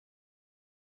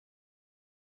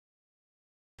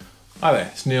Hi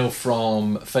there, it's Neil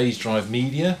from Phase Drive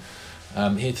Media.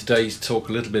 Here today to talk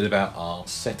a little bit about our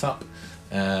setup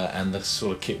and the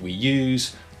sort of kit we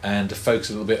use, and to focus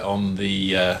a little bit on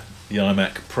the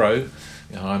iMac Pro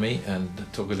behind me and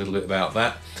talk a little bit about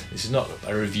that. This is not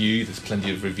a review, there's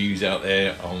plenty of reviews out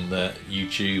there on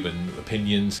YouTube and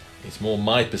opinions. It's more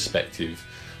my perspective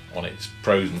on its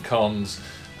pros and cons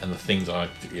and the things I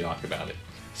particularly like about it.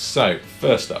 So,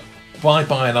 first up, why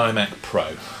buy an iMac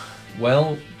Pro?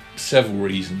 Well, several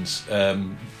reasons.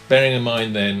 Bearing in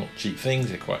mind they're not cheap things,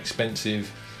 they're quite expensive.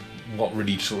 What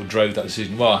really sort of drove that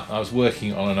decision? Well, I was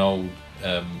working on an old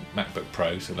MacBook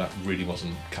Pro, so that really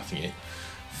wasn't cutting it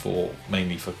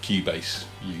mainly for Cubase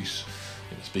use.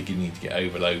 It was beginning to get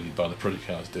overloaded by the project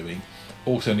I was doing.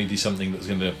 Also needed something that was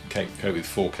going to cope with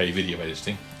 4K video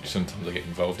editing, which sometimes I get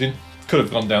involved in. Could have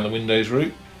gone down the Windows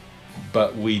route,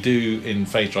 but we do in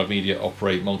Phase Drive Media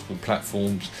operate multiple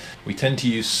platforms. We tend to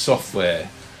use software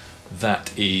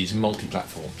that is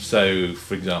multi-platform. So,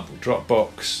 for example,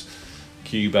 Dropbox,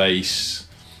 Cubase,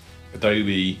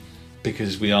 Adobe,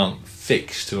 because we aren't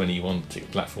fixed to any one particular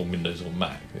platform, Windows or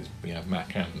Mac. We have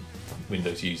Mac and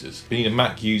Windows users. Being a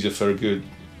Mac user for a good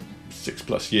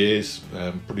 6+ years,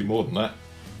 probably more than that,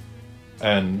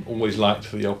 and always liked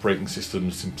the operating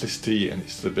system's simplicity and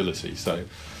its stability. So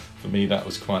for me that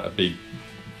was quite a big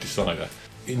decider.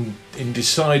 In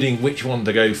deciding which one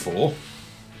to go for,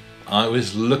 I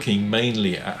was looking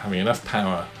mainly at having enough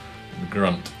power and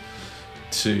grunt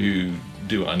to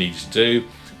do what I needed to do,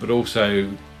 but also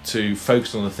to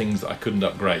focus on the things that I couldn't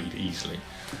upgrade easily.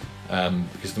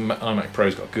 Because the iMac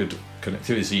Pro's got good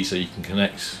connectivity, so you can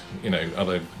connect,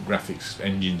 other graphics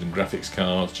engines and graphics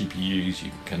cards, GPUs. You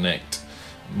can connect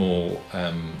more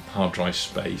hard drive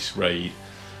space, RAID.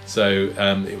 So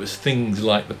it was things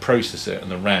like the processor and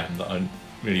the RAM that I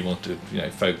really wanted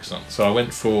to focus on. So I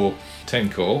went for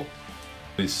 10 core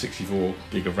with 64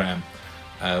 gig of RAM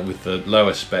with the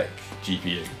lower spec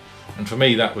GPU, and for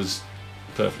me that was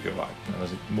perfectly right. That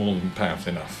was more than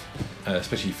powerful enough,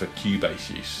 especially for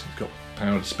Cubase use. Got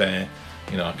power to spare.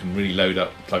 I can really load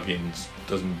up plugins.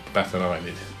 Doesn't bat an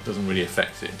eyelid. Doesn't really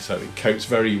affect it. So it copes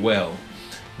very well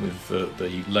with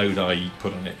the load I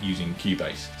put on it using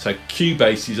Cubase. So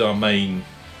Cubase is our main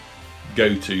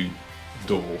go-to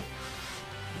DAW,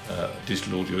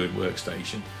 digital audio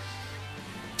workstation.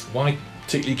 Why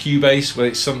particularly Cubase? Well,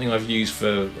 it's something I've used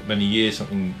for many years,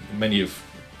 something many of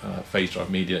Phase Drive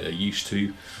Media are used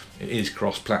to. It is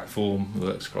cross-platform,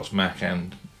 works across Mac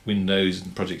and Windows,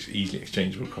 and projects are easily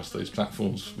exchangeable across those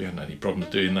platforms. We haven't had any problems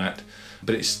doing that.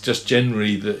 But it's just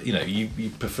generally that you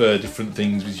prefer different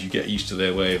things as you get used to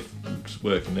their way of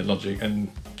working, their logic,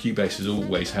 and Cubase has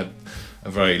always had a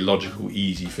very logical,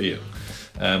 easy feel.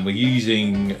 We're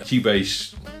using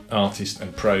Cubase Artist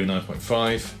and Pro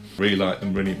 9.5. Really like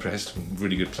them, really impressed,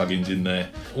 really good plugins in there.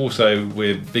 Also,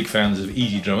 we're big fans of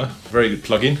Easy Drummer, very good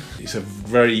plugin. It's a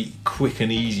very quick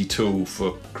and easy tool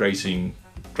for creating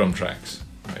drum tracks,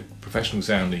 professional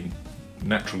sounding,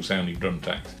 natural sounding drum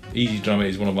tracks. Easy Drummer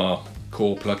is one of our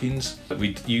core plugins.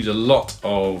 We use a lot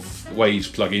of Waves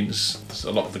plugins,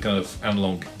 a lot of the kind of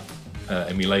analog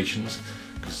emulations,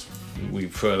 because we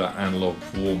prefer that analog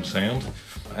warm sound.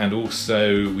 And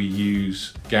also we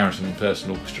use Garritan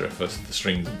Personal Orchestra for the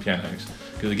strings and pianos,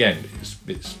 because again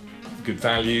it's good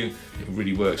value, it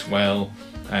really works well,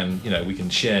 and we can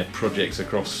share projects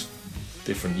across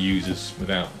different users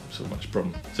without so much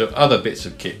problem. So other bits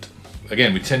of kit,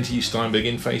 again we tend to use Steinberg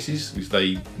interfaces because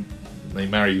they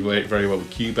marry very well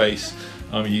with Cubase.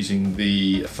 I'm using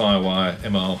the Firewire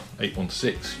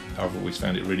MR816. I've always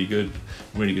found it really good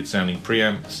sounding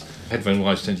preamps. Headphone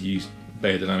wise, tend to use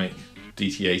Beyerdynamic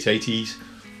DT880s,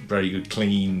 very good,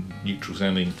 clean, neutral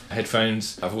sounding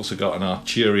headphones. I've also got an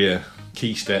Arturia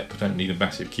keystep, I don't need a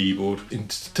massive keyboard. In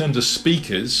terms of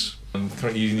speakers, I'm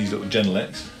currently using these little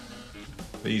Genelecs,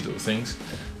 these little things,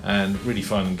 and really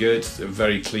find them good. They're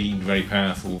very clean, very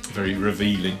powerful, very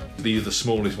revealing. These are the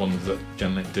smallest ones that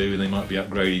Genelec do, and they might be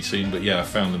upgraded soon, but yeah, I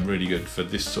found them really good for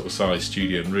this sort of size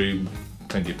studio and room,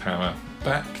 plenty of power.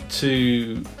 Back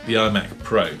to the iMac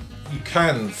Pro. You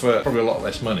can, for probably a lot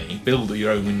less money, build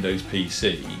your own Windows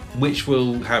PC, which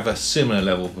will have a similar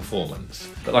level of performance.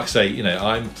 But like I say,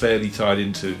 I'm fairly tied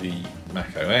into the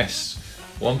Mac OS.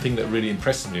 One thing that really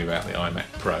impresses me about the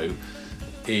iMac Pro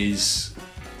is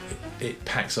it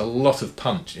packs a lot of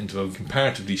punch into a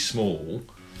comparatively small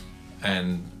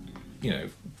and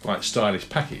quite stylish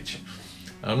package.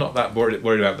 I'm not that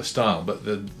worried about the style, but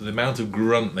the amount of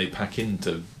grunt they pack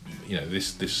into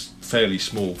this fairly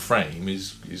small frame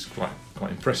is quite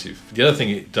impressive. The other thing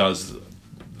it does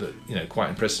that quite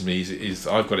impresses me is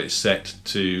I've got it set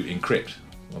to encrypt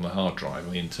on the hard drive,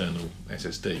 on the internal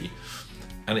SSD,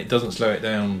 and it doesn't slow it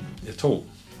down at all.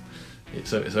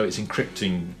 So it's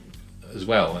encrypting as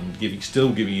well, and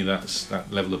still giving you that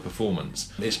level of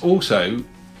performance. It's also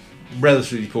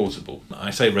relatively portable.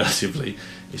 I say relatively,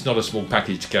 it's not a small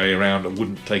package to carry around. I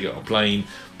wouldn't take it on a plane,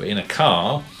 but in a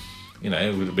car, you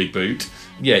know, with a big boot,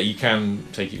 yeah, you can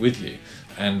take it with you.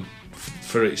 And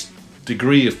for its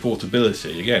degree of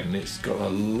portability, again, it's got a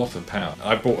lot of power.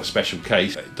 I bought a special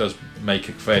case. It does make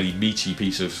a fairly meaty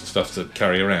piece of stuff to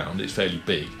carry around. It's fairly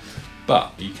big,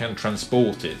 but you can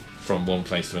transport it from one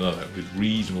place to another with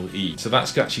reasonable ease. So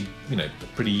that's actually, you know,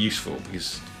 pretty useful,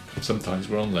 because sometimes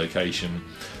we're on location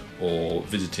or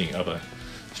visiting other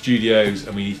studios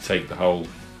and we need to take the whole,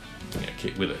 you know,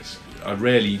 kit with us. I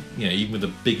rarely, you know, even with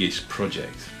the biggest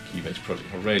project, Cubase project,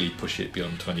 I rarely push it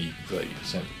beyond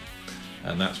 20-30%,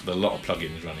 and that's with a lot of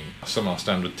plugins running. Some of our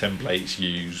standard templates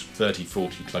use 30-40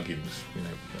 plugins, you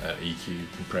know,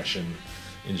 EQ, compression,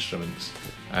 instruments,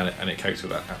 and it copes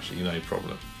with that absolutely no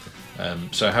problem.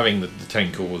 So having the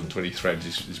 10 cores and 20 threads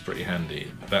is pretty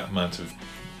handy. That amount of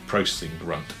processing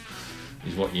grunt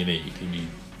is what you need. You need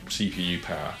CPU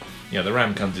power. Yeah, the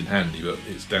RAM comes in handy, but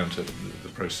it's down to the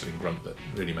processing grunt that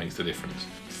really makes the difference.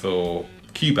 For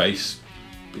Cubase,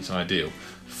 it's ideal.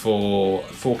 For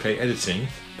 4K editing,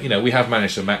 you know, we have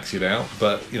managed to max it out,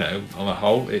 but you know, on the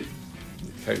whole, it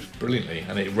copes brilliantly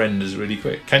and it renders really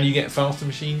quick. Can you get faster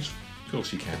machines? Of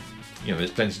course you can. You know,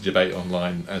 there's plenty of debate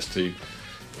online as to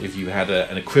if you had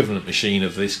an equivalent machine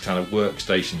of this kind of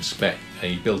workstation spec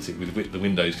and you built it with the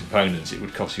Windows components, it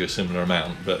would cost you a similar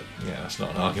amount. But yeah, that's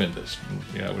not an argument that's,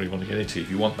 you know, really want to get into. If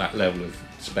you want that level of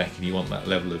spec and you want that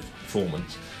level of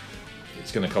performance,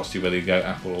 it's going to cost you whether you go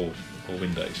Apple or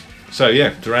Windows. So yeah,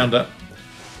 to round up,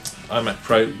 iMac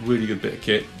Pro, really good bit of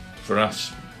kit for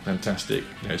us, fantastic.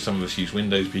 You know, some of us use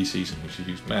Windows PCs and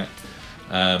we use Mac,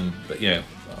 but yeah,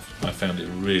 I found it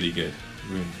really good,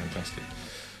 really fantastic.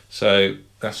 So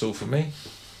that's all from me.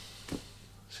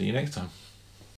 See you next time.